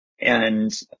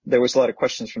And there was a lot of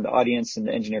questions from the audience, and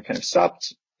the engineer kind of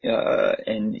stopped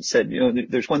and he said,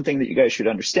 there's one thing that you guys should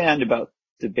understand about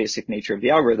the basic nature of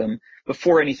the algorithm.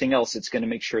 Before anything else, it's going to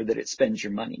make sure that it spends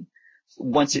your money.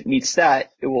 Once it meets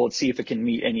that, it will see if it can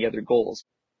meet any other goals.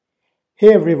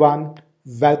 Hey everyone,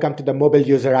 welcome to the Mobile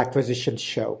User Acquisition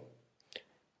Show.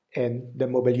 In the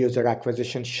Mobile User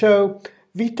Acquisition Show,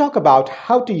 we talk about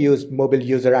how to use mobile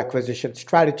user acquisition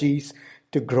strategies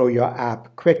to grow your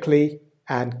app quickly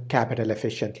and capital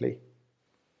efficiently.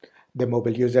 The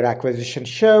Mobile User Acquisition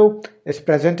Show is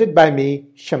presented by me,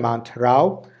 Shamant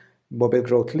Rao, Mobile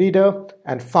Growth Leader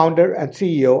and founder and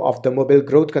CEO of the mobile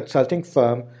growth consulting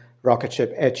firm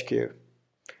Rocketship HQ.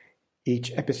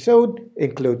 Each episode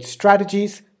includes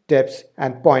strategies, tips,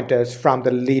 and pointers from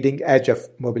the leading edge of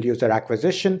mobile user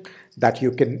acquisition that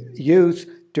you can use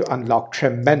to unlock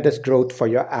tremendous growth for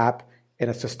your app in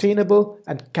a sustainable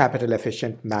and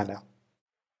capital-efficient manner.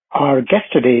 Our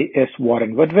guest today is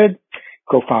Warren Woodward,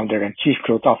 co-founder and chief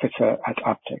growth officer at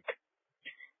Upptic.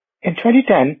 In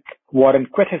 2010, Warren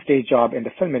quit his day job in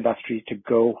the film industry to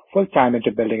go full-time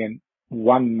into building a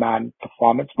one-man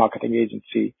performance marketing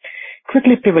agency,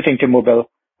 quickly pivoting to mobile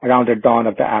around the dawn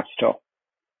of the App Store.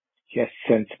 He has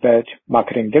since built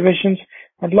marketing divisions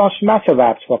and launched massive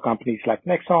apps for companies like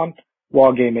Nexon,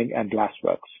 Wargaming, and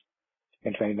Glassworks.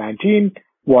 In 2019,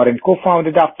 Warren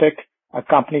co-founded Upptic, a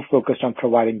company focused on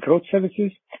providing growth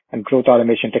services and growth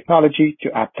automation technology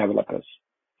to app developers.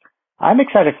 I'm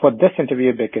excited for this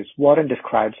interview because Warren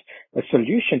describes a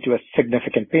solution to a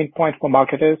significant pain point for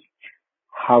marketers,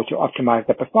 how to optimize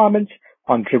the performance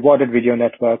on rewarded video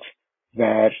networks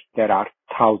where there are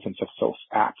thousands of source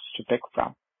apps to pick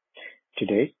from.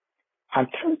 Today, I'm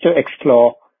thrilled to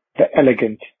explore the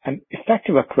elegant and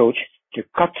effective approach to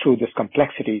cut through this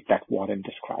complexity that Warren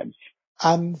describes.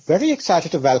 I'm very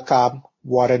excited to welcome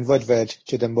Warren Woodward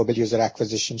to the Mobile User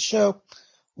Acquisition Show.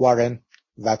 Warren,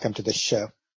 welcome to the show.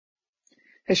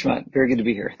 Hey, Shemant. Very good to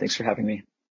be here. Thanks for having me.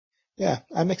 Yeah,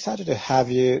 I'm excited to have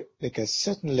you because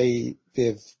certainly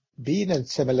we've been in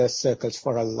similar circles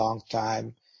for a long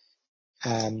time,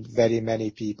 and very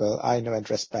many people I know and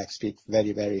respect speak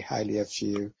very, very highly of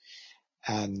you.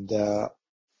 And,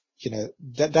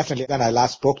 definitely when I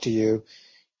last spoke to you,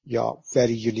 your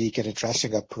very unique and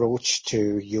interesting approach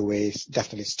to UA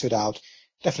definitely stood out.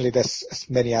 Definitely there's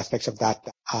many aspects of that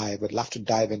I would love to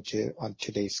dive into on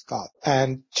today's call.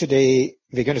 And today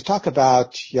we're going to talk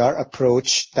about your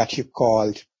approach that you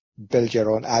called build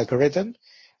your own algorithm.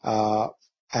 To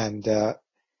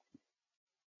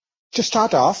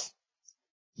start off,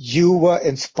 you were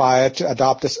inspired to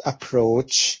adopt this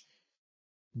approach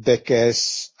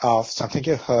because of something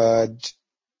you heard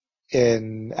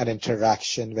in an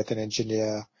interaction with an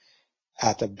engineer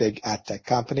at a big ad tech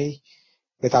company.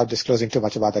 Without disclosing too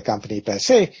much about the company per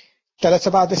se, tell us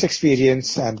about this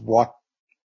experience and what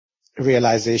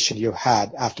realization you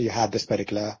had after you had this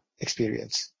particular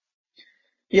experience.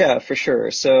 Yeah, for sure.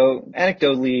 So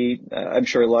anecdotally, I'm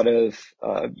sure a lot of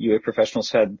UA professionals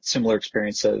had similar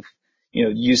experience of,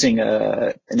 using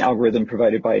an algorithm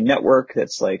provided by a network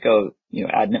that's like,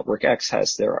 ad network X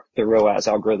has their ROAS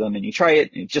algorithm, and you try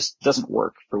it and it just doesn't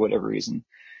work for whatever reason.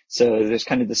 So there's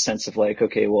kind of this sense of like,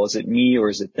 okay, well, is it me or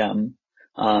is it them?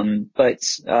 But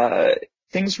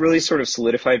things really sort of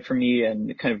solidified for me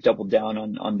and kind of doubled down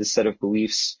on this set of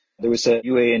beliefs. There was a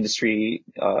UA industry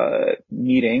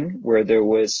meeting where they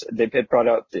had brought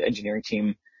out the engineering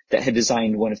team that had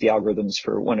designed one of the algorithms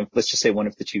for let's just say one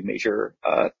of the two major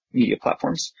media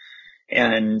platforms.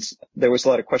 And there was a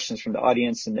lot of questions from the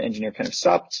audience, and the engineer kind of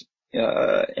stopped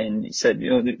and he said,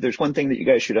 there's one thing that you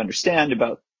guys should understand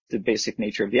about the basic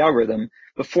nature of the algorithm.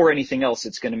 Before anything else,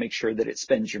 it's going to make sure that it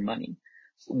spends your money.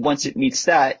 Once it meets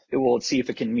that, it will see if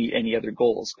it can meet any other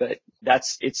goals. But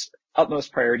that's its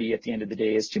utmost priority at the end of the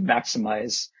day, is to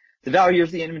maximize the value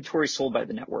of the inventory sold by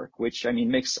the network, which,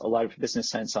 makes a lot of business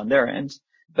sense on their end.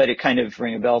 But it kind of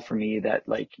rang a bell for me that,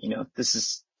 this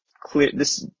is clear.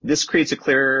 This creates a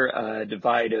clear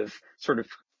divide of sort of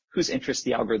whose interest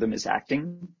the algorithm is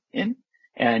acting in,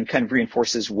 and kind of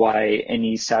reinforces why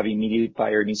any savvy media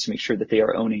buyer needs to make sure that they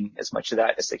are owning as much of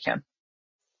that as they can.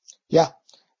 Yeah.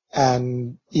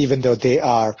 And even though they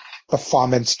are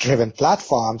performance-driven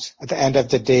platforms, at the end of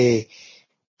the day,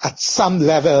 at some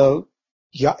level,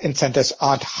 your incentives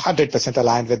aren't 100%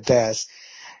 aligned with theirs.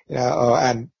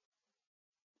 And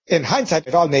in hindsight,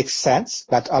 it all makes sense,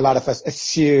 but a lot of us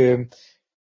assume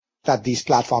that these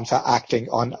platforms are acting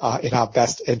in our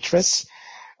best interests,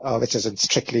 which isn't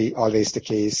strictly always the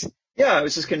case. Yeah, I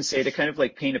was just going to say, to kind of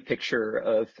like paint a picture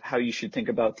of how you should think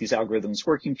about these algorithms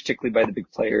working, particularly by the big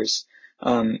players.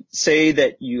 Say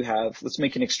that you have, let's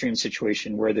make an extreme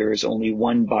situation where there is only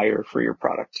one buyer for your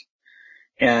product.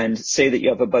 And say that you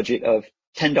have a budget of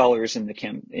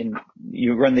 $10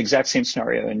 you run the exact same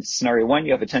scenario. In scenario one,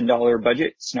 you have a $10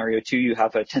 budget. Scenario two, you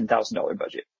have a $10,000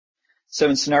 budget. So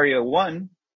in scenario one,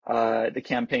 the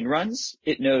campaign runs.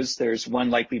 It knows there's one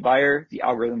likely buyer. The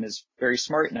algorithm is very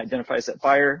smart and identifies that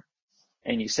buyer.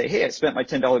 And you say, hey, I spent my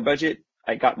 $10 budget.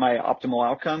 I got my optimal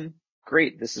outcome.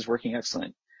 Great. This is working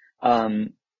excellent.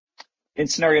 In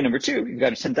scenario number two, you've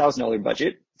got a $10,000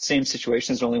 budget. Same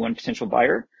situation. There's only one potential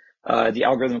buyer. The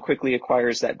algorithm quickly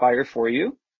acquires that buyer for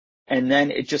you. And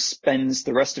then it just spends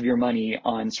the rest of your money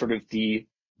on sort of the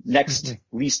next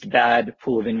least bad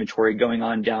pool of inventory going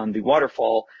on down the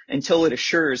waterfall until it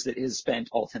assures that it has spent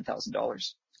all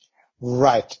 $10,000.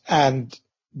 Right. And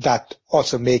that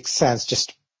also makes sense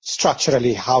just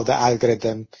structurally how the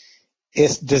algorithm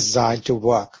is designed to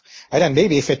work. Right? And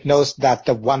maybe if it knows that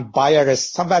the one buyer is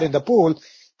somewhere in the pool,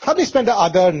 probably spend the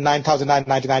other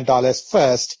 $9,999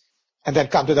 first and then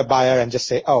come to the buyer and just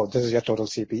say, oh, this is your total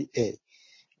CPA.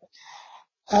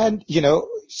 And,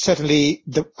 certainly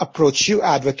the approach you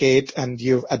advocate and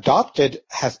you've adopted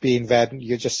has been when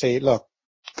you just say, look,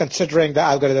 considering the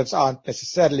algorithms aren't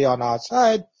necessarily on our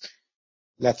side,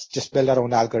 let's just build our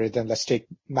own algorithm. Let's take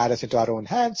matters into our own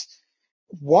hands.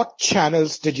 What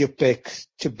channels did you pick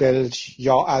to build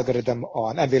your algorithm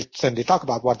on? And we'll certainly talk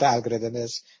about what the algorithm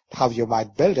is, how you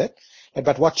might build it.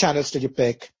 But what channels did you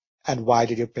pick and why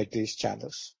did you pick these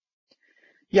channels?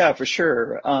 Yeah, for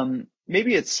sure.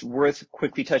 Maybe it's worth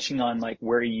quickly touching on like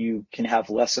where you can have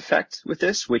less effect with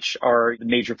this, which are the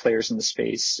major players in the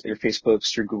space, your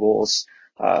Facebooks, your Googles,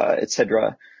 et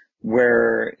cetera,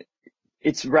 where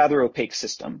it's a rather opaque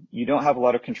system. You don't have a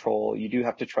lot of control. You do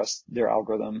have to trust their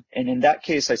algorithm. And in that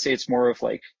case, I say it's more of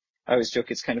like, I always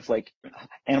joke, it's kind of like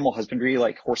animal husbandry,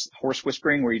 like horse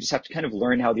whispering, where you just have to kind of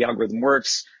learn how the algorithm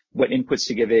works, what inputs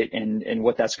to give it, and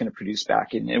what that's going to produce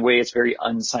back. In a way, it's very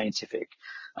unscientific.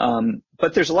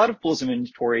 But there's a lot of pools of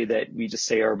inventory that we just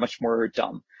say are much more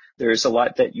dumb. There's a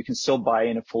lot that you can still buy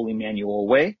in a fully manual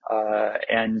way.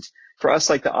 And for us,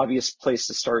 like the obvious place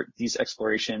to start these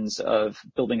explorations of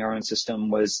building our own system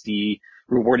was the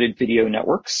rewarded video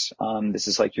networks. This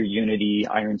is like your Unity,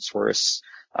 IronSource,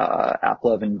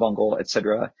 AppLove and Bungle, et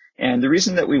cetera. And the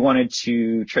reason that we wanted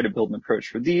to try to build an approach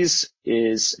for these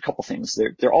is a couple things.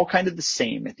 They're all kind of the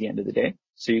same at the end of the day.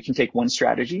 So you can take one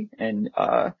strategy and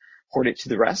port it to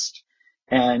the rest.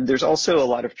 And there's also a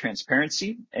lot of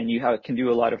transparency, and you can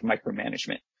do a lot of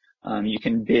micromanagement. You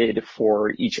can bid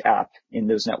for each app in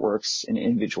those networks on an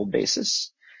individual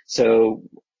basis. So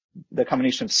the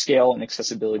combination of scale and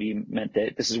accessibility meant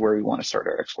that this is where we want to start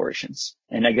our explorations.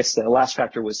 And I guess the last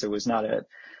factor was there was not a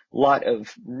lot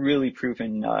of really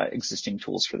proven existing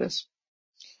tools for this.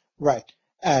 Right.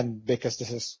 And because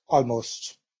this is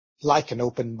almost like an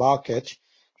open market,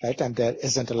 right, and there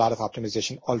isn't a lot of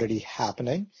optimization already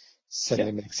happening,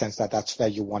 certainly makes sense that that's where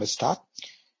you want to start.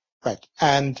 Right.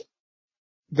 And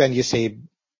when you say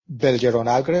build your own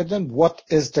algorithm, what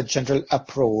is the general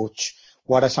approach?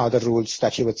 What are some of the rules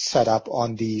that you would set up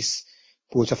on these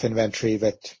pools of inventory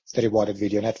with the rewarded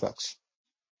video networks?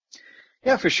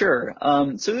 Yeah, for sure.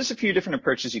 So there's a few different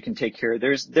approaches you can take here.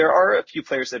 There are a few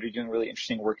players that are doing really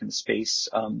interesting work in the space.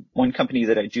 One company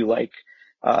that I do like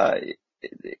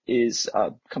is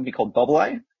a company called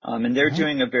Bubbleye, and they're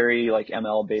doing a very like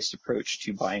ML-based approach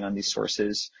to buying on these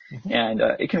sources, and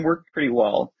it can work pretty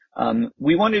well.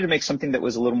 We wanted to make something that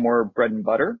was a little more bread and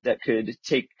butter that could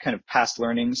take kind of past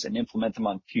learnings and implement them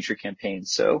on future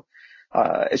campaigns. So,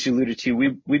 as you alluded to,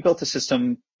 we built a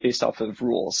system based off of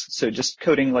rules. So just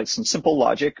coding like some simple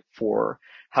logic for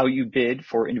how you bid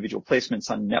for individual placements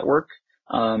on network,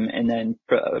 and then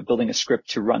building a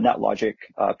script to run that logic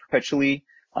perpetually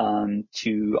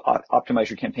to optimize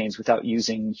your campaigns without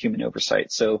using human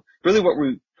oversight. So really what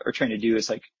we are trying to do is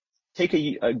like take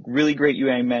a really great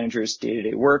UI manager's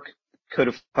day-to-day work,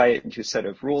 codify it into a set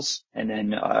of rules, and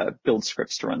then build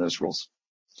scripts to run those rules.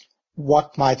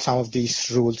 What might some of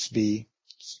these rules be?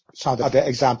 Some of the other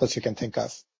examples you can think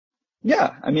of?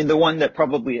 Yeah, I mean, the one that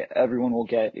probably everyone will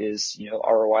get is,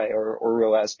 ROI or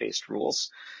ROAS-based rules.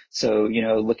 So,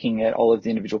 looking at all of the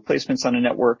individual placements on a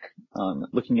network,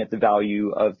 looking at the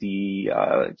value of the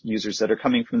users that are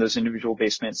coming from those individual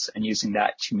basements and using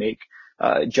that to make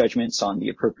judgments on the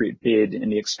appropriate bid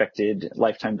and the expected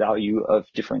lifetime value of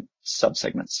different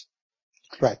subsegments.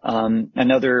 Right.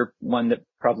 Another one that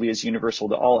probably is universal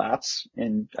to all apps,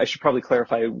 and I should probably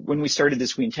clarify, when we started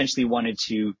this, we intentionally wanted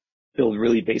to build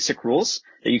really basic rules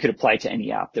that you could apply to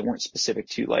any app that weren't specific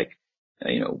to like,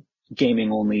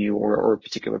 gaming only or a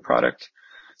particular product.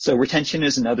 So retention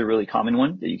is another really common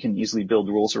one that you can easily build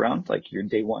rules around, like your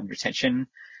day one retention.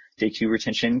 Day two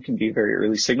retention can be very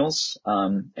early signals.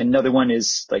 And another one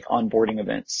is like onboarding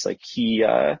events, like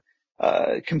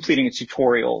completing a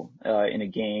tutorial in a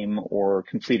game or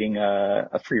completing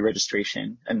a free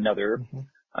registration, another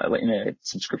in a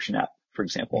subscription app, for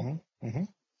example.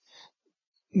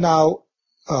 Now,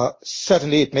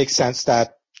 certainly it makes sense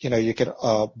that you can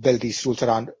build these rules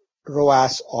around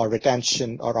ROAS or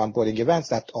retention or onboarding events.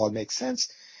 That all makes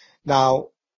sense. Now,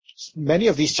 many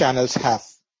of these channels have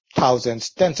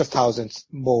thousands, tens of thousands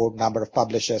more number of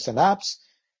publishers and apps.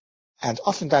 And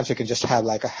oftentimes you can just have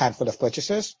like a handful of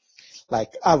purchasers.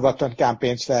 Like I've worked on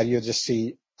campaigns where you just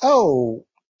see,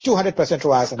 200%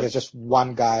 ROAS, and there's just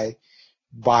one guy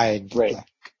buying like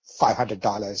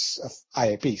 $500 of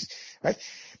IAPs, right?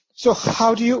 So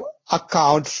how do you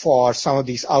account for some of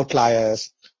these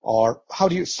outliers, or how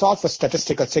do you solve for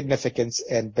statistical significance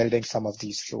in building some of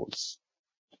these rules?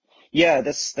 Yeah,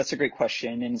 that's a great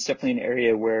question, and it's definitely an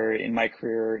area where in my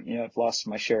career, I've lost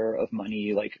my share of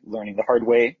money, like learning the hard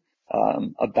way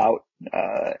about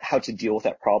how to deal with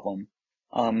that problem.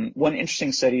 One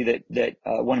interesting study that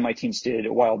one of my teams did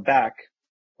a while back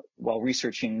while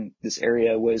researching this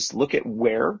area was look at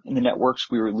where in the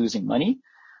networks we were losing money,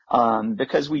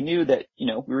 because we knew that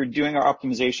we were doing our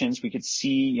optimizations. We could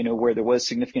see where there was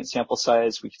significant sample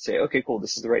size. We could say, okay, cool,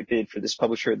 this is the right bid for this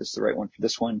publisher, this is the right one for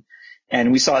this one.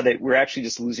 And we saw that we're actually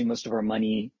just losing most of our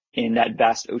money in that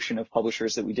vast ocean of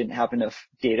publishers that we didn't have enough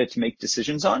data to make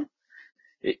decisions on.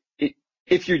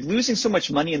 If you're losing so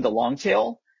much money in the long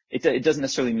tail, it doesn't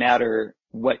necessarily matter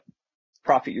what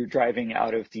profit you're driving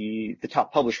out of the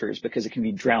top publishers, because it can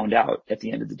be drowned out at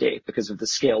the end of the day because of the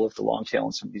scale of the long tail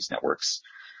in some of these networks.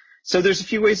 So there's a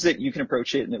few ways that you can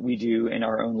approach it and that we do in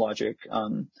our own logic.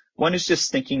 One is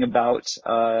just thinking about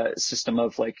a system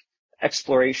of like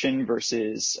exploration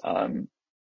versus,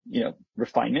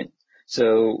 refinement.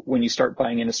 So when you start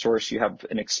buying in a source, you have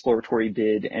an exploratory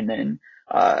bid, and then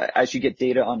as you get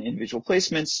data on individual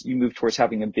placements, you move towards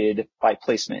having a bid by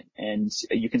placement. And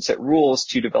you can set rules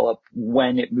to develop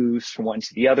when it moves from one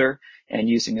to the other, and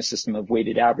using a system of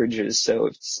weighted averages. So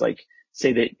it's like,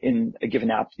 say that in a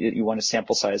given app, you want a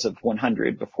sample size of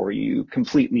 100 before you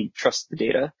completely trust the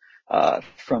data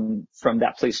from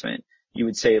that placement. You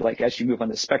would say, like, as you move on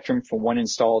the spectrum from one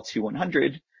install to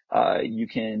 100, you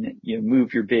can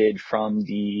move your bid from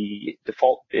the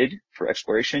default bid for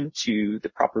exploration to the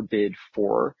proper bid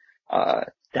for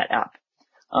that app.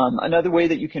 Another way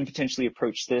that you can potentially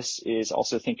approach this is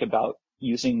also think about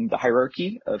using the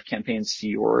hierarchy of campaigns to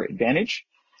your advantage.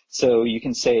 So you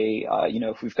can say,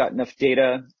 if we've got enough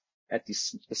data at the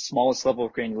smallest level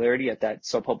of granularity at that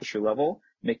sub-publisher level,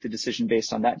 make the decision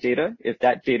based on that data. If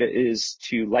that data is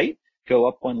too light, go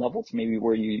up one level to maybe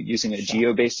where you're using a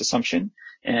geo-based assumption.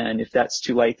 And if that's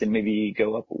too light, then maybe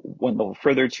go up one level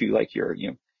further to like your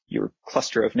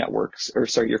cluster of networks,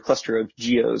 your cluster of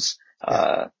geos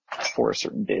for a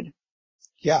certain bid.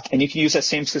 Yeah. And you can use that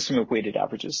same system of weighted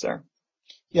averages there.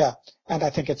 Yeah. And I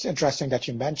think it's interesting that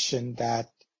you mentioned that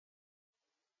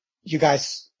you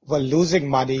guys were losing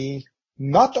money,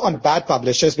 not on bad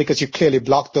publishers because you clearly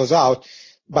blocked those out,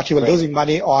 but you were losing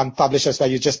money on publishers where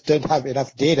you just didn't have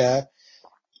enough data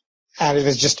and it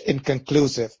was just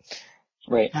inconclusive.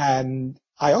 Right. And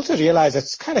I also realized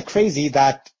it's kind of crazy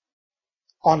that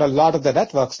on a lot of the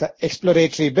networks, the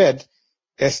exploratory bid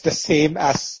is the same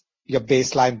as your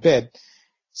baseline bid.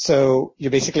 So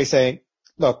you're basically saying,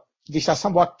 look, these are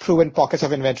somewhat proven pockets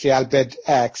of inventory. I'll bid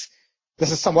X.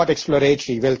 This is somewhat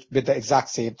exploratory. We'll bid the exact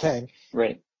same thing.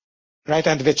 Right. Right.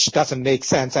 And which doesn't make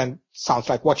sense and sounds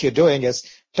like what you're doing is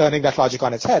turning that logic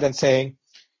on its head and saying,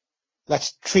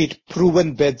 let's treat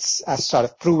proven bids as sort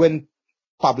of proven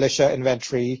publisher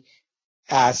inventory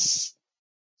as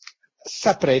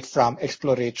separate from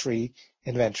exploratory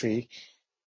inventory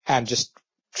and just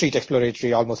treat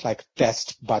exploratory almost like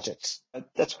test budgets.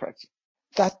 That's correct.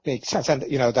 That makes sense. And,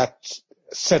 that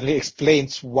certainly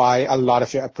explains why a lot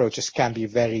of your approaches can be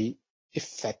very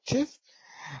effective.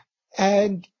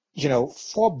 And,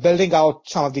 for building out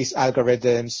some of these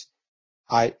algorithms,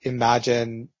 I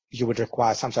imagine you would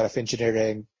require some sort of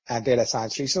engineering and data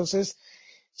science resources.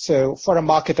 So for a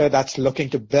marketer that's looking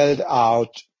to build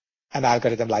out an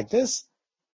algorithm like this,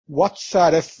 what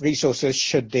sort of resources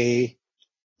should they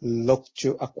look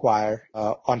to acquire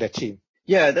on their team?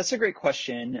 Yeah, that's a great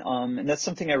question. And that's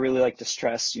something I really like to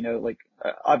stress.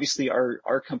 Obviously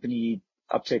our company,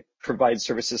 Upptic, provides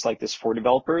services like this for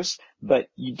developers, but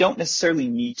you don't necessarily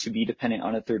need to be dependent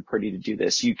on a third party to do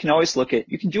this. You can always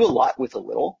you can do a lot with a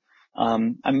little.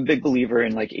 I'm a big believer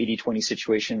in like 80-20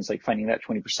 situations, like finding that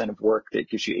 20% of work that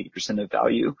gives you 80% of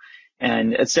value.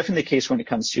 And it's definitely the case when it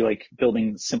comes to like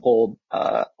building simple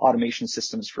automation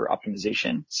systems for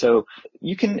optimization. So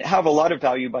you can have a lot of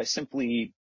value by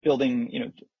simply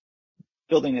building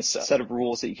a set of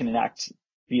rules that you can enact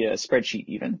via a spreadsheet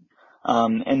even.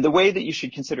 And the way that you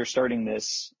should consider starting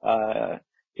this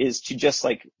is to just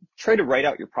like try to write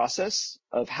out your process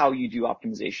of how you do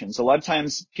optimizations. A lot of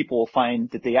times people will find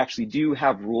that they actually do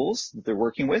have rules that they're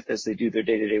working with as they do their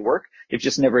day-to-day work. They've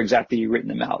just never exactly written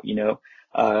them out,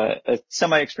 a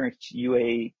semi-experienced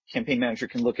UA campaign manager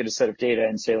can look at a set of data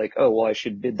and say like, oh, well, I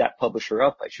should bid that publisher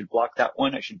up. I should block that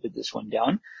one. I should bid this one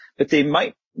down. But they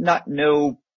might not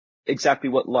know exactly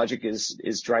what logic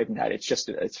is driving that.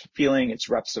 It's feeling, it's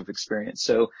reps of experience.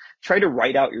 So try to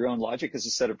write out your own logic as a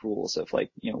set of rules of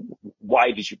like,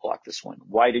 why did you block this one?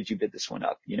 Why did you bid this one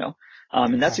up?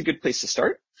 And that's a good place to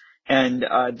start. And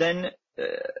then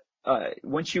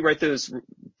once you write those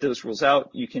rules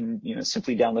out, you can,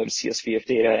 simply download a CSV of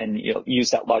data and use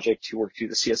that logic to work through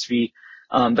the CSV.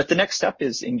 But the next step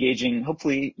is engaging.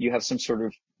 Hopefully you have some sort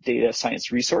of data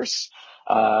science resource,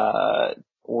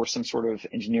 or some sort of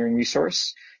engineering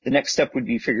resource. The next step would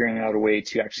be figuring out a way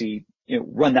to actually,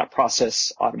 run that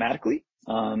process automatically.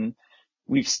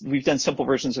 We've done simple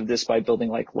versions of this by building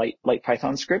like light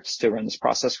Python scripts to run this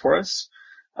process for us.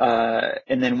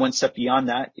 And then one step beyond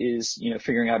that is,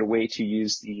 figuring out a way to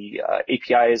use the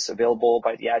APIs available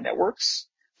by the ad networks,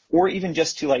 or even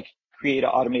just to like create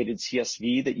an automated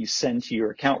CSV that you send to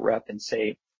your account rep and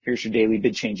say, here's your daily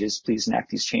bid changes. Please enact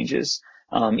these changes.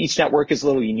 Each network is a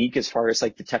little unique as far as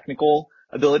like the technical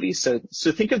ability. So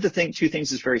think of two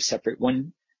things as very separate.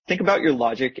 One, think about your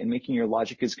logic and making your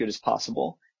logic as good as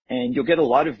possible. And you'll get a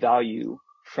lot of value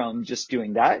from just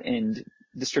doing that and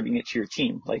distributing it to your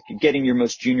team, like getting your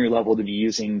most junior level to be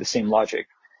using the same logic,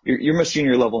 your most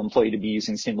junior level employee to be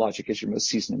using the same logic as your most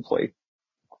seasoned employee.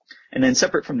 And then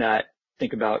separate from that,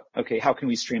 think about, okay, how can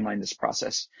we streamline this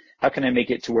process? How can I make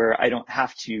it to where I don't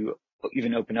have to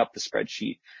even open up the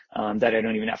spreadsheet, that I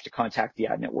don't even have to contact the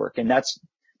ad network? And that's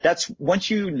once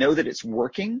you know that it's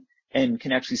working and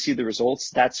can actually see the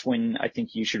results, that's when I think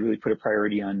you should really put a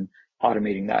priority on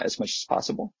automating that as much as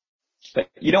possible. But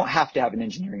you don't have to have an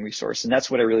engineering resource, and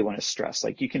that's what I really want to stress.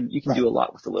 Like you can Right. do a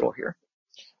lot with a little here.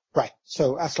 Right.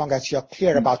 So as long as you're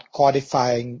clear about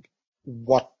codifying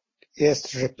what is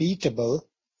repeatable,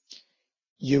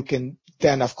 you can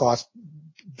then, of course,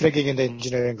 bringing in the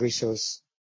engineering resource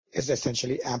is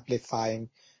essentially amplifying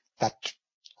that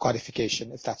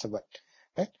codification, if that's a word,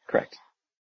 right? Correct.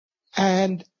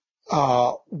 And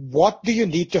what do you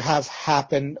need to have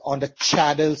happen on the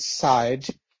channel side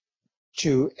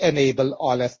to enable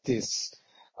all of this?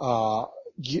 Do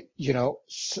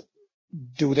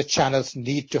the channels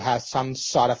need to have some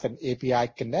sort of an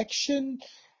API connection?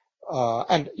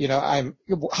 How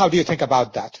do you think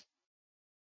about that?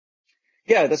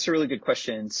 Yeah, that's a really good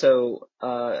question. So,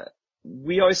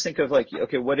 we always think of like,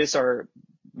 okay, what is our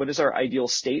ideal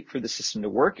state for the system to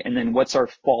work? And then what's our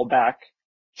fallback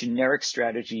generic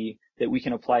strategy that we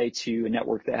can apply to a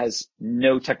network that has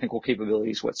no technical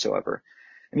capabilities whatsoever?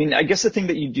 I mean, I guess the thing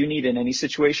that you do need in any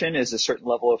situation is a certain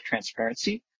level of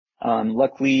transparency.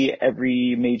 Luckily,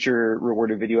 every major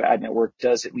rewarded video ad network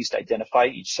does at least identify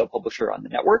each sub-publisher on the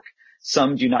network.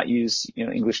 Some do not use,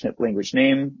 English language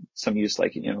name. Some use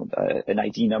like, an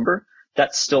ID number.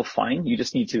 That's still fine. You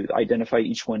just need to identify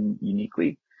each one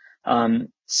uniquely.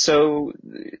 So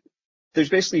there's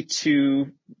basically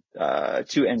two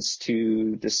ends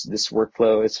to this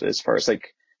workflow as far as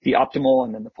like the optimal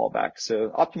and then the fallback. So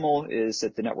optimal is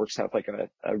that the networks have like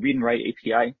a read and write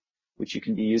API, which you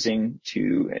can be using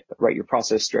to write your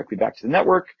process directly back to the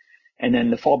network. And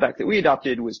then the fallback that we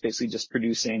adopted was basically just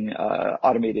producing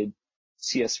automated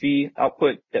CSV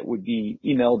output that would be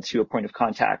emailed to a point of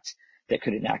contact that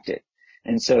could enact it.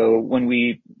 And so when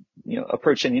we,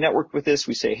 approach any network with this,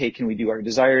 we say, hey, can we do our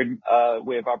desired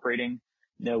way of operating?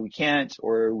 No, we can't,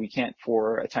 or we can't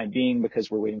for a time being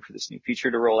because we're waiting for this new feature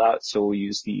to roll out. So we'll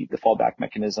use the fallback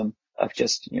mechanism of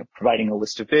just, providing a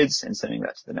list of bids and sending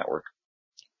that to the network.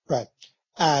 Right.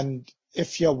 And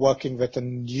if you're working with a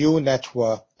new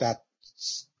network that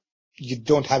you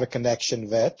don't have a connection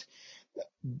with,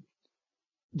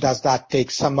 does that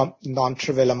take some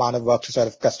non-trivial amount of work to sort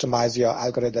of customize your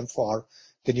algorithm for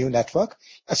the new network,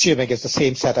 assuming it's the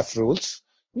same set of rules?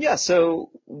 Yeah.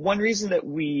 So one reason that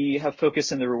we have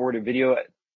focused in the rewarded video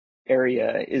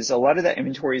area is a lot of that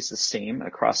inventory is the same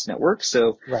across networks.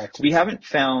 So right. We haven't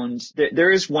found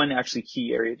there is one actually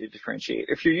key area to differentiate.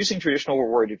 If you're using traditional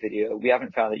rewarded video, we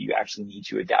haven't found that you actually need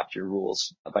to adapt your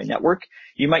rules by network.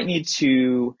 You might need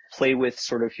to play with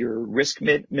sort of your risk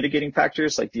mitigating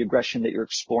factors, like the aggression that you're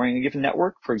exploring in a given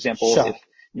network. For example, Sure.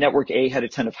 network A had a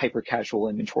ton of hyper casual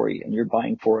inventory and you're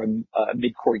buying for a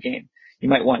mid-core game, you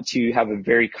might want to have a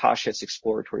very cautious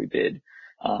exploratory bid.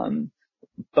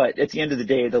 But at the end of the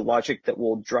day, the logic that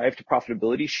will drive to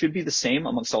profitability should be the same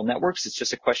amongst all networks. It's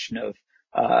just a question of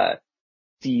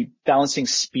the balancing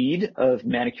speed of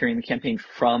manicuring the campaign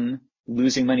from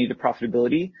losing money to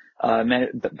profitability,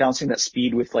 balancing that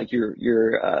speed with like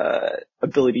your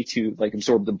ability to like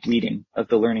absorb the bleeding of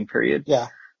the learning period. Yeah.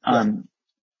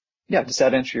 Yeah. Does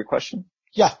that answer your question?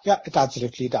 Yeah, it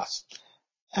absolutely does.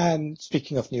 And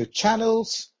speaking of new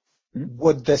channels,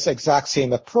 would this exact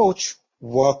same approach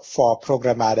work for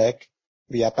programmatic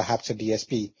via perhaps a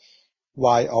DSP?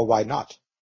 Why or why not?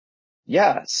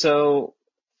 Yeah. So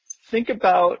think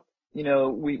about,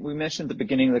 we mentioned at the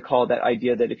beginning of the call that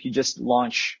idea that if you just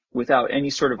launch without any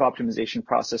sort of optimization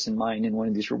process in mind in one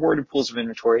of these rewarded pools of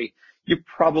inventory, you're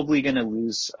probably going to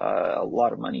lose a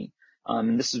lot of money.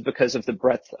 And this is because of the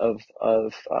breadth of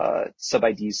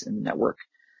sub-IDs in the network.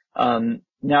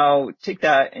 Now take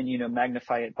that and,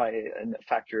 magnify it by a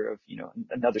factor of,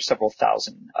 another several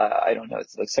thousand. I don't know.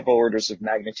 It's like several orders of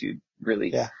magnitude,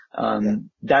 really. Yeah.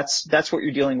 That's what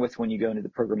you're dealing with when you go into the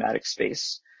programmatic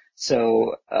space.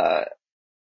 So,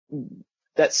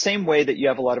 that same way that you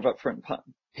have a lot of upfront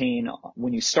pain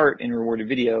when you start in rewarded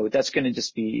video, that's going to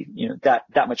just be,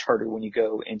 that much harder when you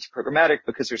go into programmatic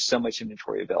because there's so much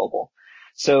inventory available.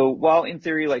 So while in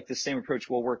theory, like the same approach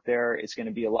will work there, it's going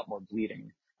to be a lot more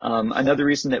bleeding. Another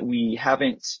reason that we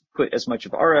haven't put as much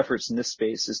of our efforts in this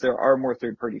space is there are more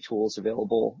third-party tools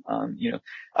available,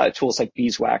 tools like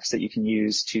beeswax that you can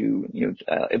use to,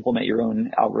 implement your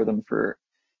own algorithm for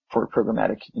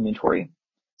programmatic inventory.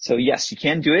 So yes, you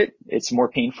can do it. It's more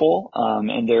painful,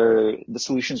 and the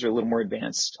solutions are a little more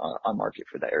advanced on market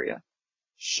for that area.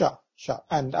 Sure.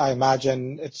 And I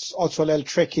imagine it's also a little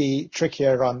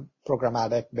trickier on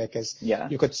programmatic because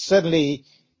you could certainly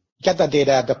get the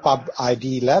data at the pub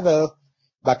ID level,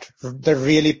 but the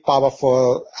really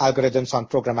powerful algorithms on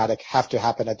programmatic have to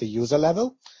happen at the user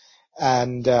level.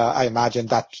 And I imagine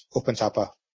that opens up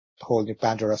a whole new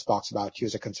Pandora's box about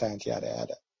user consent, yada,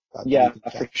 yada. Yeah,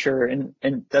 for sure.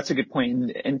 And that's a good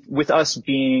point. And with us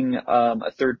being a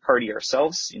third party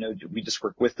ourselves, we just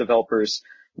work with developers.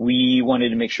 We wanted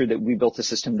to make sure that we built a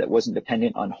system that wasn't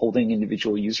dependent on holding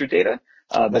individual user data,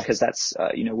 because that's,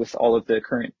 with all of the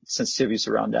current sensitivities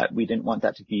around that, we didn't want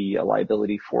that to be a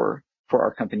liability for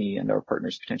our company and our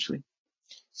partners potentially.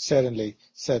 Certainly.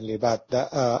 But the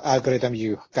algorithm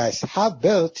you guys have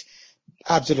built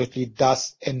absolutely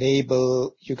does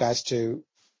enable you guys to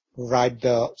ride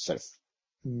the sort of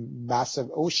massive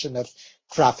ocean of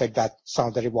traffic that some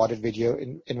of the rewarded video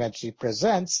inventory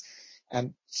presents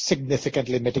and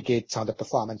significantly mitigate some of the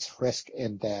performance risk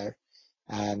in there.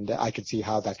 And I can see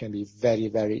how that can be very,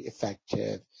 very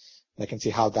effective. I can see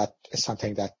how that is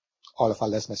something that all of our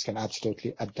listeners can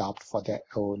absolutely adopt for their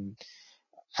own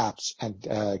apps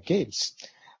and games.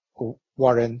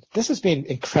 Warren, this has been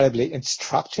incredibly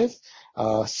instructive.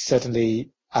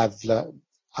 Certainly,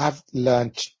 I've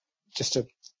learned just a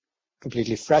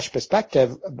completely fresh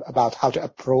perspective about how to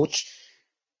approach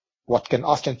what can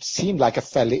often seem like a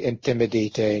fairly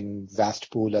intimidating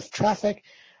vast pool of traffic.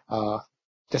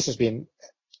 This has been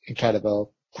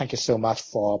incredible. Thank you so much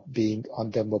for being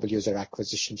on the Mobile User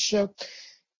Acquisition Show.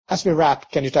 As we wrap,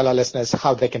 can you tell our listeners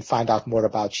how they can find out more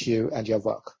about you and your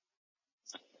work?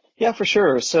 Yeah, for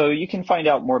sure. So you can find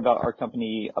out more about our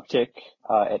company, Upptic,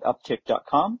 at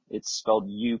upptic.com. It's spelled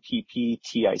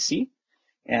UPPTIC.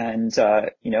 And,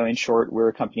 in short, we're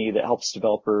a company that helps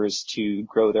developers to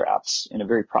grow their apps in a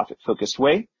very profit-focused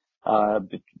way,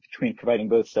 between providing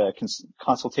both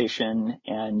consultation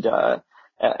and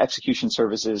execution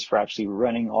services for actually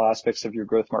running all aspects of your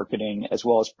growth marketing, as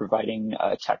well as providing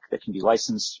tech that can be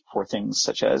licensed for things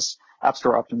such as App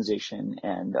Store optimization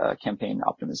and campaign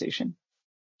optimization.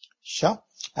 Sure.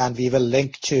 And we will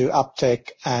link to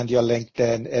Upptic and your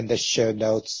LinkedIn in the show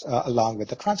notes along with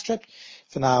the transcript.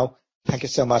 For now, thank you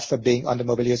so much for being on the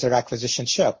Mobile User Acquisition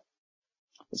Show.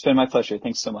 It's been my pleasure.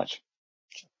 Thanks so much.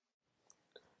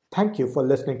 Thank you for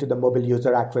listening to the Mobile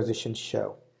User Acquisition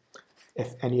Show.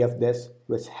 If any of this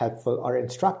was helpful or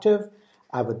instructive,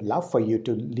 I would love for you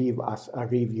to leave us a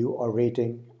review or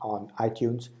rating on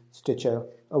iTunes, Stitcher,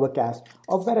 Overcast,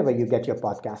 or wherever you get your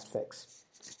podcast fix.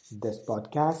 This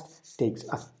podcast takes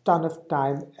a ton of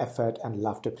time, effort, and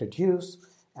love to produce,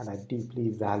 and I deeply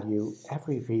value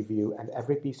every review and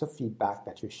every piece of feedback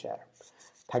that you share.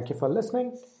 Thank you for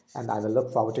listening, and I will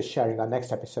look forward to sharing our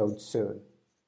next episode soon.